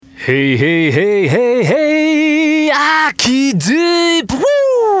Hey, hey, hey, hey, hey, aquí Deep,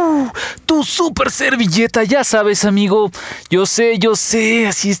 tu super servilleta, ya sabes, amigo, yo sé,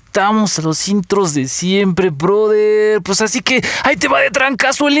 así estamos a los intros de siempre, brother, pues así que ahí te va de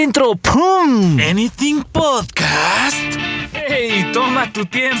trancazo el intro, ¡pum! Anything Podcast. Hey, toma tu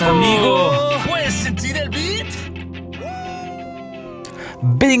tiempo, amigo, ¿puedes sentir el beat?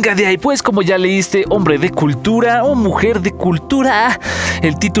 Venga de ahí, pues como ya leíste, hombre de cultura o mujer de cultura,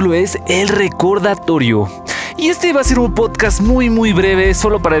 el título es El Recordatorio. Y este va a ser un podcast muy breve,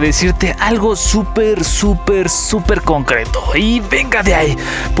 solo para decirte algo súper concreto. Y venga de ahí,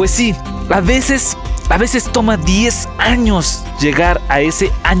 pues sí, a veces toma 10 años llegar a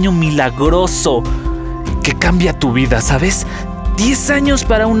ese año milagroso que cambia tu vida, ¿sabes? 10 años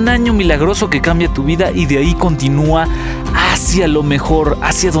para un año milagroso que cambia tu vida y de ahí continúa hacia lo mejor,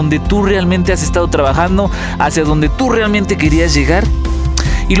 hacia donde tú realmente has estado trabajando, hacia donde tú realmente querías llegar.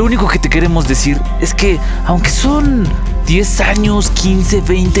 Y lo único que te queremos decir es que aunque son 10 años, 15,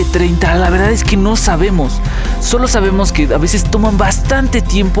 20, 30, la verdad es que no sabemos. Solo sabemos que a veces toman bastante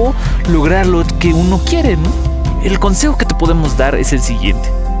tiempo lograr lo que uno quiere, ¿no? El consejo que te podemos dar es el siguiente: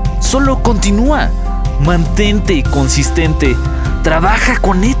 solo continúa. Mantente consistente, trabaja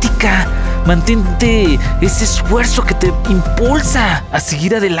con ética, mantente ese esfuerzo que te impulsa a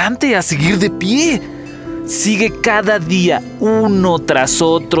seguir adelante, a seguir de pie. Sigue cada día uno tras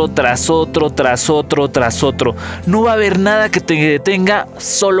otro. No va a haber nada que te detenga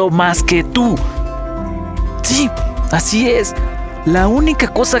solo más que tú. Sí, así es. La única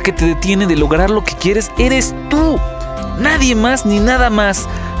cosa que te detiene de lograr lo que quieres eres tú. Nadie más ni nada más.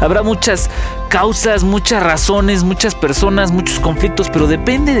 Habrá muchas causas, muchas razones, muchas personas, muchos conflictos, pero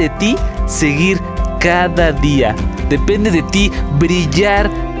depende de ti seguir cada día. Depende de ti brillar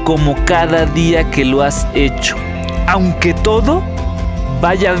como cada día que lo has hecho. Aunque todo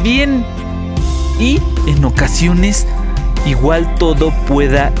vaya bien y en ocasiones igual todo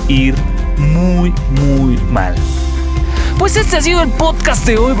pueda ir muy mal. Pues este ha sido el podcast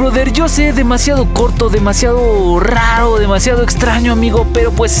de hoy, brother. Yo sé, demasiado corto, demasiado raro, demasiado extraño, amigo,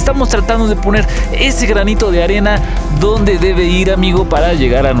 pero pues estamos tratando de poner ese granito de arena donde debe ir, amigo, para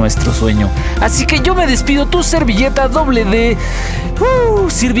llegar a nuestro sueño. Así que yo me despido, tu servilleta doble D,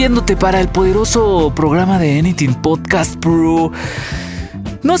 sirviéndote para el poderoso programa de Anything Podcast, bro.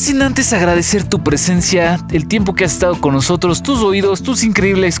 No sin antes agradecer tu presencia, el tiempo que has estado con nosotros, tus oídos, tus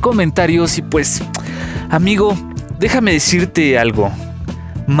increíbles comentarios y pues, amigo, déjame decirte algo.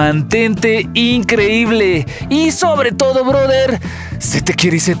 Mantente increíble. Y sobre todo, brother, se te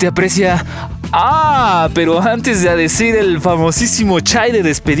quiere y se te aprecia. Pero antes de decir el famosísimo chai de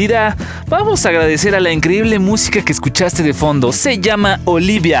despedida, vamos a agradecer a la increíble música que escuchaste de fondo. Se llama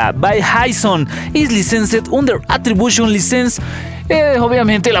Olivia by Hyson. Is licensed under Attribution License.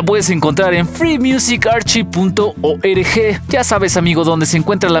 Obviamente la puedes encontrar en freemusicarchive.org. Ya sabes, amigo, donde se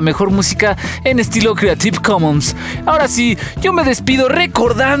encuentra la mejor música en estilo Creative Commons. Ahora sí, yo me despido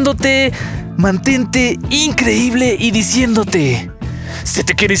recordándote, mantente increíble y diciéndote: se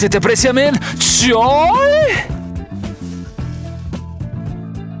te quiere y se te aprecia, men. ¡Choy!